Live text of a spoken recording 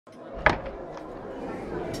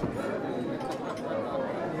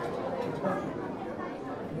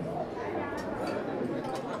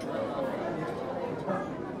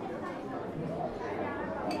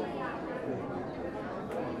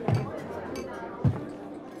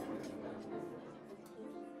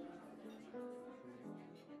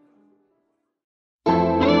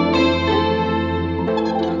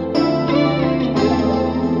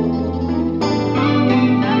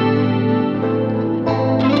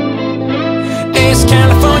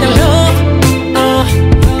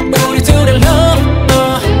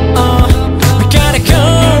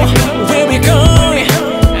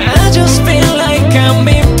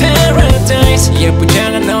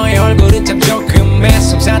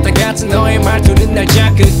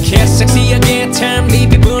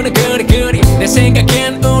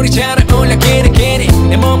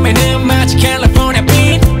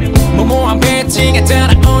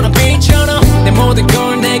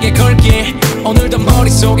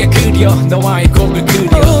너와의 곡을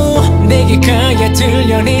그려 내게 가야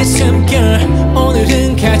들려 네 숨결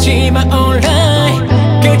오늘은 가지마 online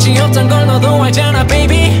끝이 없던 걸 너도 알잖아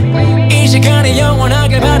baby 이 시간에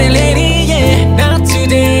영원하길 바래 lady yeah not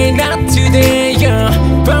today not today yeah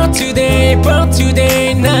but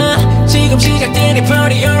today 나 지금 시작된 이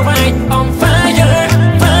party alright on fire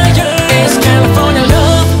fire it's California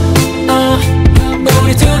love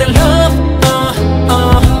우리 둘의 love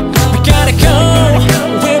we gotta go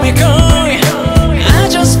where we going I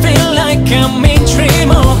just feel like I'm in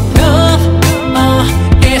dream of love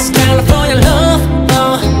it's California love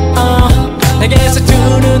내게서 두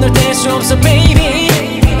눈을 뗄 수 없어 baby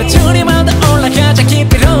둘이만 더 올라가자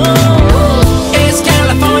keep it on it's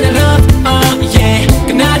California love yeah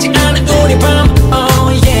끝나지 않은 우리 밤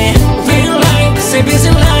oh yeah real life say busy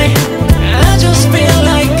life I just feel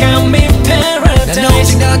like I'm in paradise 난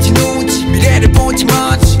언제나지 누지 미래를 보지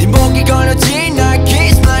마지 네 목에 걸려진 날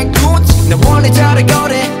kiss like good 나 원래 잘해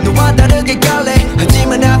거래 너와 다르게 갈래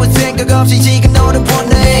하지만 아무 생각 없이 지금 너를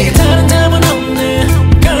원해 내게 다른 답은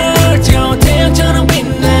없는 걸 저 태양처럼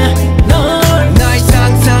빛나 널 나의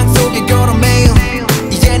상상 속에 걸어 매일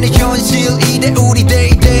이제는 현실 이대 우리 day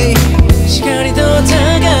시간이 더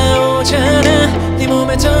다가오잖아 네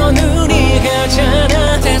몸에 더 눈이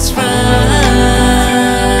가잖아 That's right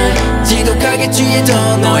지독하게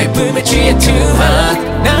취해져 너의 품에 취해 too hot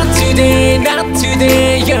Not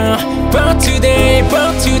today yeah But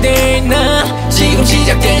today 나 지금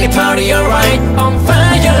시작된 이 party alright On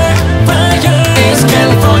fire fire It's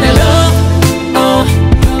California love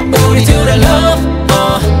우리 둘의 love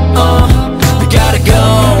We gotta go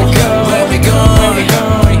where we going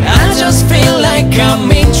I just feel like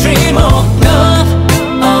I'm in dream of love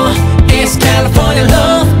It's California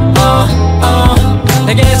love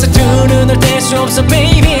내게서 두 눈을 뗄 수 없어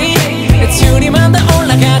baby 둘이만 다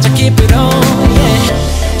올라가자 keep it on yeah.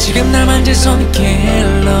 지금 날 만질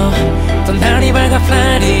손길로 또 날이 밝아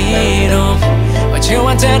fly리로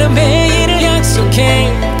어제와 다른 매일을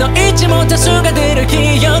약속해 너 잊지 못한 순간들을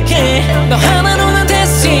기억해 너 하나로는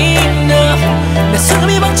됐지